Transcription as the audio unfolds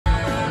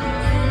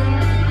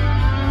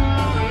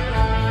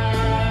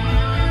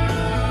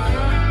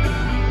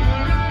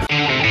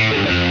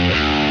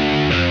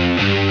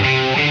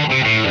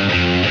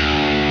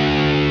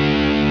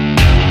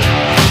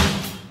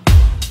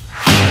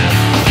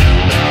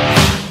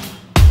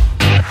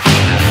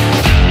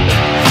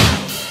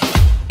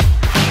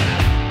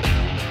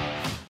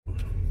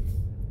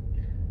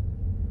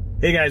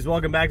Hey guys,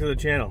 welcome back to the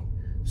channel.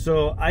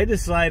 So I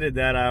decided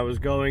that I was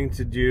going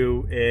to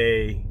do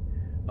a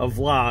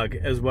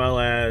vlog as well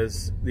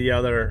as the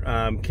other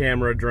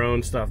camera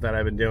drone stuff that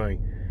I've been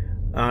doing.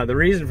 The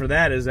reason for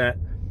that is that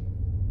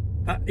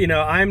you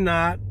know, I'm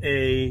not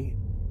a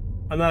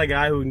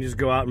guy who can just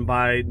go out and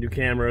buy new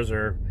cameras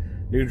or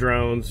new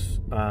drones,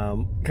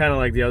 kind of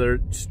like the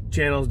other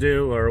channels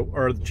do,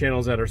 or the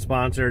channels that are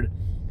sponsored.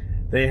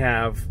 They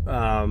have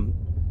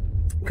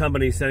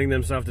companies sending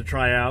them stuff to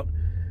try out.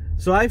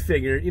 So I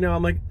figured, you know,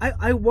 I'm like,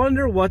 I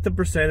wonder what the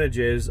percentage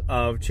is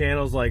of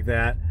channels like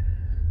that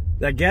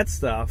get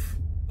stuff,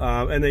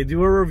 and they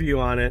do a review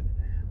on it.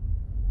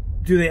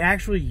 Do they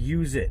actually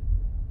use it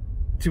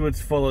to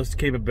its fullest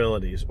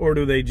capabilities? Or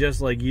do they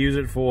just like use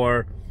it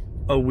for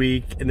a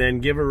week and then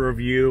give a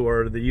review,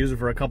 or they use it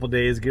for a couple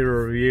days, give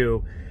a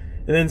review,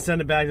 and then send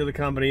it back to the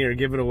company or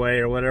give it away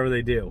or whatever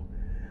they do?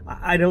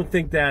 I don't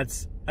think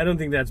that's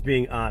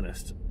being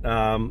honest.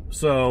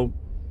 So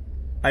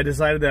I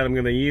decided that I'm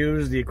going to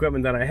use the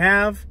equipment that I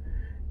have,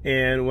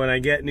 and when I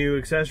get new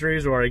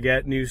accessories or I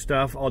get new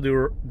stuff, I'll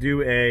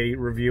do a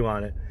review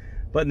on it.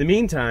 But in the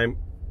meantime,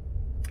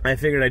 I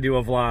figured I'd do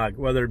a vlog,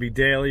 whether it be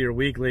daily or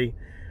weekly,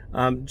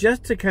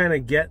 just to kind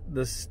of get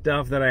the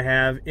stuff that I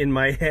have in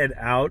my head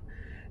out,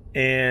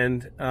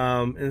 and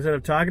instead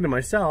of talking to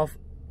myself,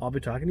 I'll be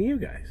talking to you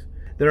guys.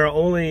 There are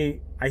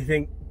only, I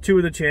think, 2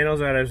 of the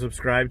channels that I've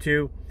subscribed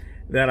to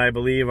that I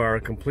believe are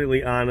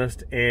completely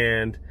honest,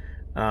 and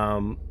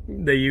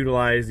they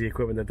utilize the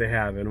equipment that they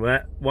have, and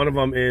one of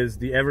them is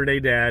the Everyday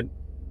Dad,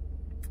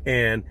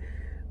 and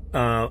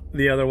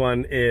the other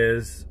one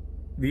is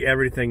the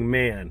Everything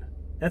Man.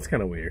 That's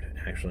kind of weird,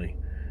 actually.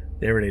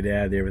 The Everyday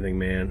Dad, the Everything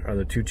Man are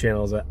the 2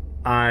 channels that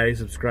I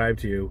subscribe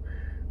to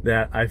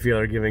that I feel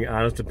are giving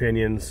honest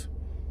opinions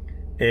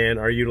and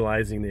are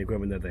utilizing the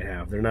equipment that they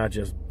have. They're not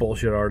just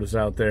bullshit artists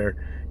out there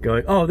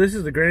going, oh, this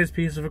is the greatest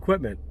piece of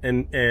equipment,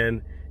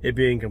 and it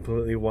being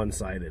completely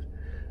one-sided.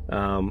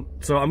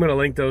 So I'm going to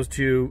link those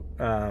 2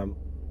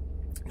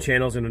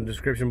 channels in the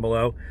description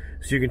below,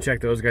 so you can check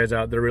those guys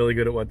out. They're really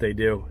good at what they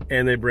do,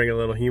 and they bring a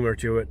little humor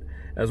to it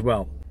as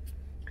well.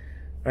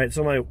 All right,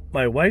 so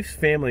my wife's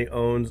family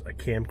owns a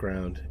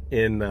campground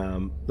in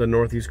the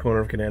northeast corner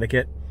of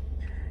Connecticut,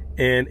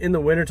 and in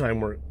the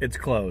wintertime it's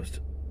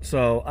closed.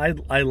 So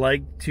I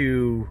like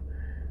to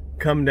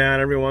come down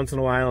every once in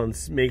a while and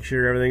make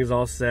sure everything's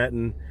all set,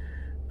 and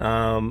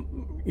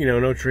you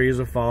know, no trees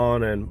have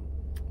fallen, and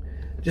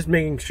just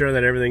making sure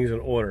that everything's in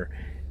order.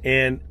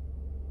 And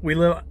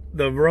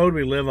the road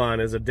we live on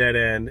is a dead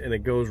end, and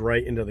it goes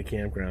right into the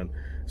campground.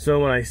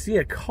 So when I see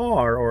a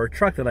car or a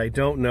truck that I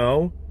don't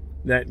know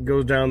that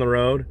goes down the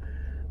road,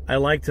 I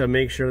like to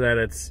make sure that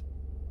it's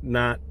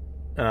not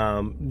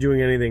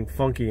doing anything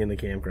funky in the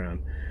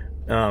campground.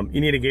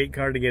 You need a gate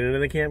card to get into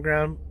the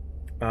campground,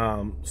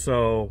 but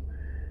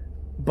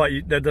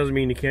that doesn't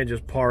mean you can't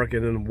just park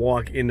and then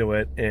walk into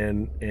it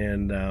and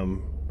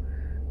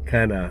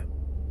kind of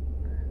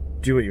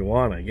do what you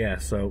want, I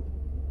guess. So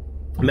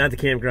I'm at the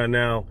campground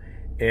now,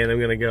 and I'm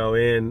gonna go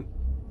in,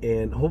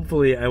 and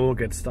hopefully I won't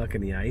get stuck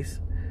in the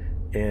ice,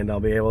 and I'll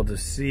be able to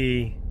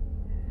see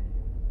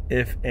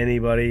if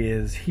anybody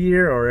is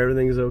here or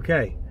everything's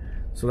okay.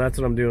 So that's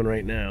what I'm doing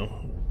right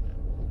now.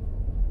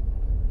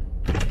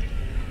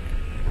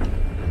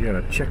 I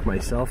gotta check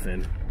myself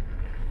in.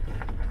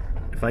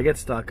 If I get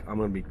stuck, I'm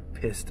gonna be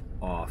pissed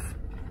off.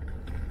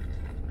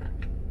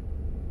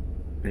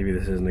 Maybe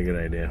this isn't a good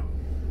idea.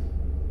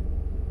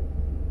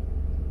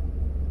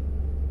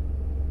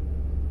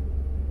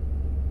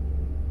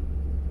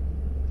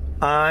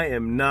 I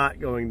am not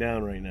going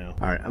down right now.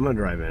 All right, I'm gonna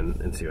drive in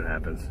and see what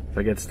happens. If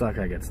I get stuck,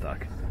 I get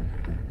stuck.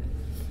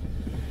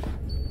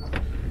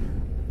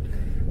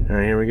 All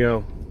right, here we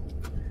go.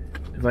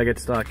 If I get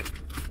stuck,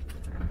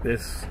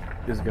 this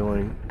is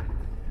going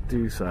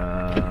to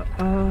suck.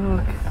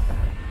 All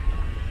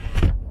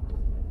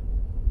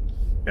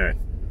right,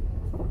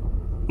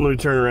 let me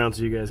turn around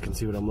so you guys can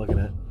see what I'm looking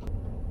at.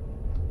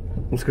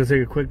 Let's go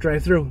take a quick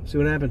drive through, see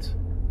what happens.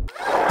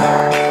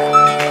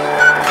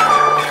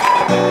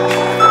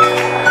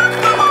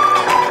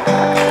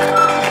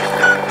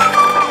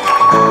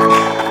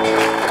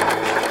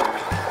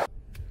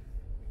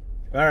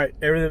 All right,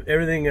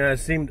 everything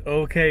seemed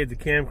okay at the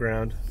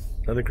campground.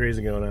 Nothing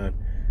crazy going on.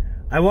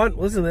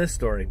 Listen to this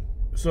story.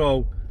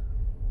 So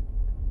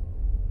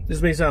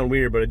this may sound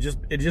weird, but it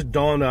just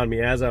dawned on me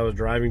as I was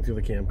driving through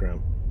the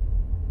campground.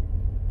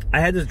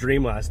 I had this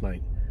dream last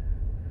night,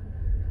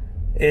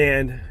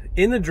 and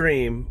in the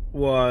dream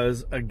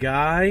was a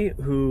guy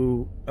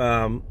who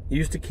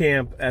used to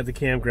camp at the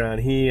campground.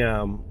 He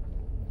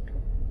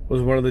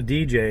was one of the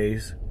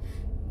DJs,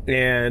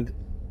 and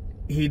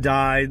he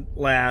died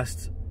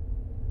last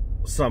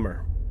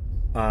summer.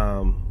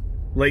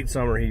 Late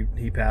summer,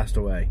 he passed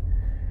away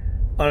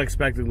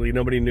unexpectedly.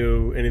 Nobody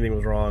knew anything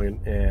was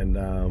wrong, and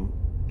I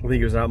think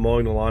he was out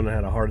mowing the lawn and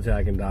had a heart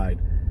attack and died.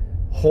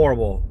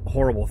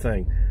 Horrible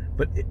thing.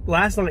 But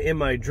last night in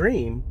my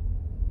dream,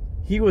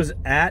 he was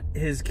at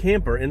his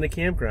camper in the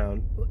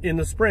campground in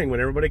the spring when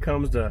everybody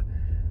comes to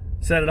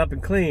set it up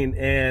and clean,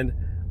 and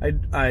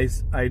I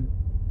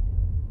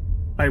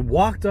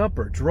walked up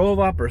or drove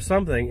up or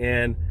something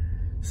and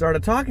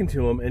started talking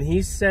to him, and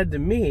he said to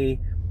me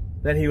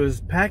that he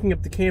was packing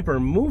up the camper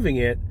and moving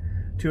it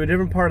to a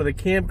different part of the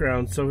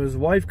campground so his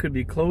wife could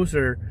be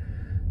closer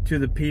to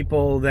the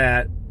people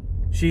that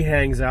she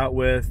hangs out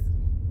with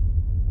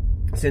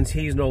since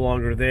he's no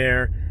longer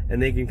there,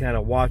 and they can kind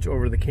of watch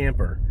over the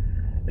camper.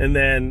 And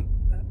then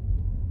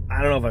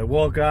I don't know if I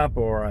woke up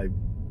or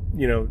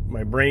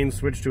my brain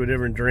switched to a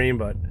different dream,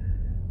 but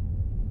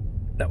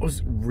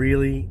it's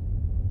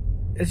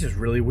just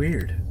really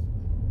weird.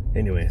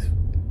 Anyways,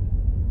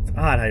 it's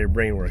odd how your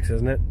brain works,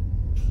 isn't it?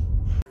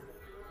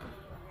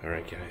 All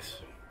right,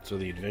 guys. So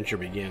the adventure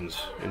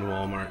begins in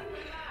Walmart.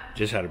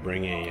 Just had to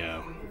bring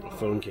a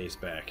phone case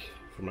back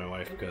for my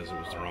wife because it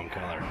was the wrong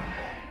color.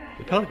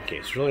 The Pelican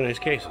case, really nice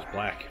case. It's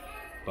black,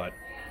 but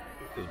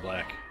it was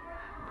black.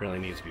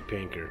 Apparently needs to be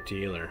pink or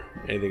teal or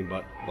anything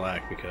but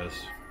black because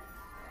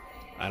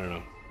I don't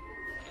know.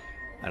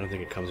 I don't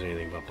think it comes in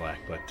anything but black.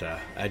 But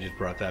I just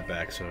brought that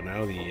back, so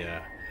now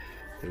the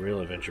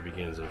real adventure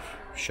begins of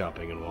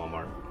shopping in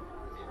Walmart.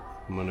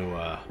 I'm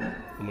gonna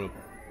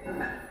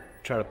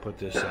try to put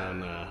this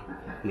on. I'm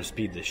gonna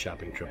speed this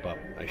shopping trip up,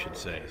 I should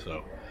say.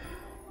 So,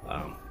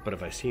 but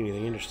if I see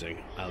anything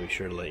interesting, I'll be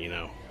sure to let you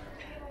know.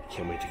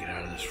 Can't wait to get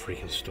out of this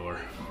freaking store.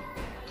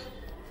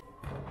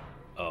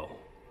 Oh,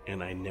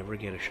 and I never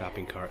get a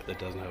shopping cart that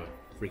doesn't have a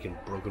freaking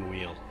broken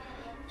wheel.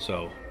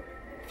 So,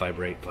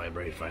 vibrate,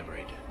 vibrate,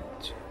 vibrate.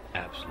 It's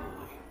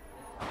absolutely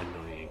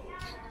annoying.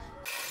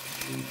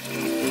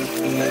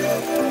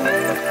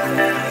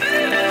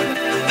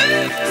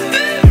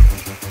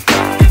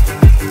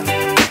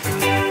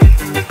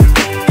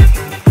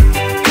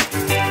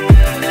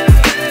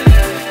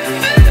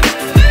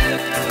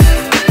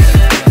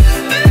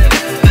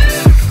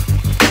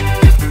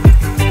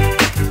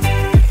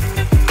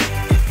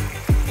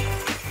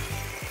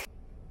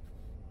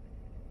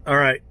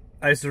 Alright,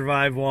 I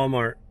survived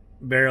Walmart.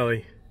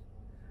 Barely.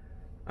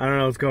 I don't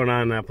know what's going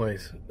on in that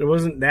place. There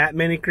wasn't that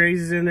many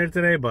crazies in there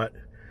today, but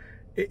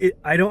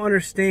I don't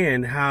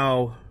understand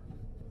how,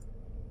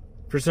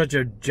 for such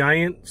a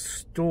giant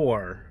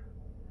store,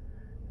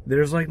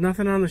 there's like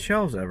nothing on the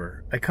shelves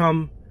ever. I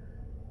come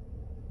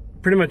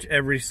pretty much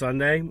every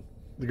Sunday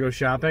to go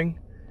shopping,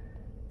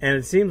 and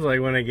it seems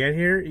like when I get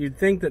here, you'd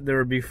think that there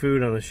would be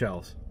food on the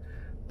shelves.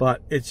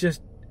 But it's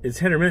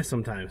hit or miss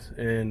sometimes.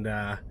 And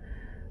I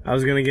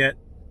was gonna get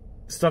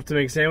stuff to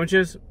make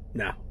sandwiches.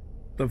 No.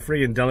 The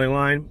freaking deli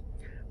line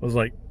was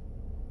like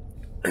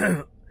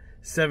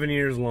 7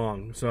 years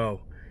long.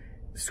 So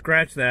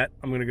scratch that.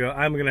 I'm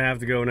gonna have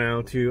to go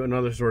now to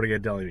another store to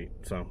get deli meat.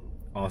 So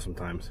awesome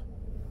times.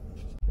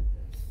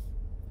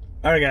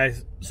 Alright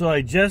guys, so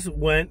I just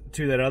went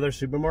to that other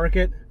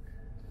supermarket,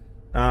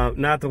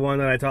 not the one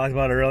that I talked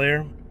about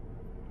earlier,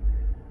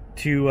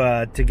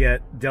 to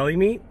get deli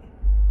meat,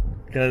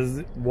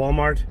 because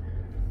Walmart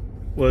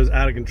was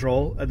out of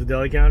control at the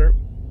deli counter.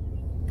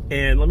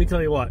 And let me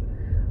tell you what,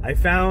 I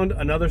found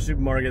another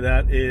supermarket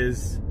that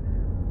is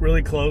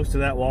really close to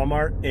that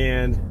Walmart,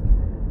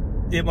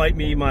 and it might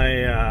be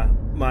my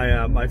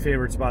my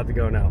favorite spot to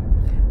go now.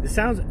 This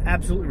sounds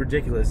absolutely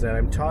ridiculous that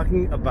I'm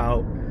talking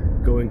about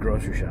going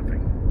grocery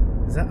shopping.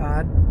 Is that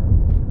odd?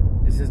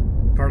 It's just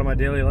part of my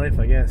daily life,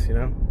 I guess, you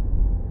know.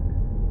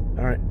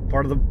 All right,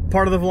 part of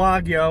the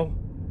vlog, yo.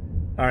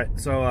 All right,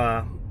 so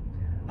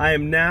I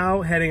am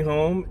now heading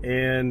home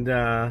and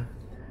gonna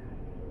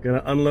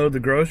unload the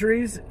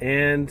groceries,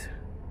 and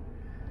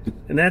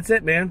that's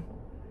it, man.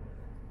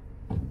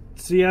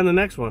 See you on the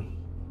next one.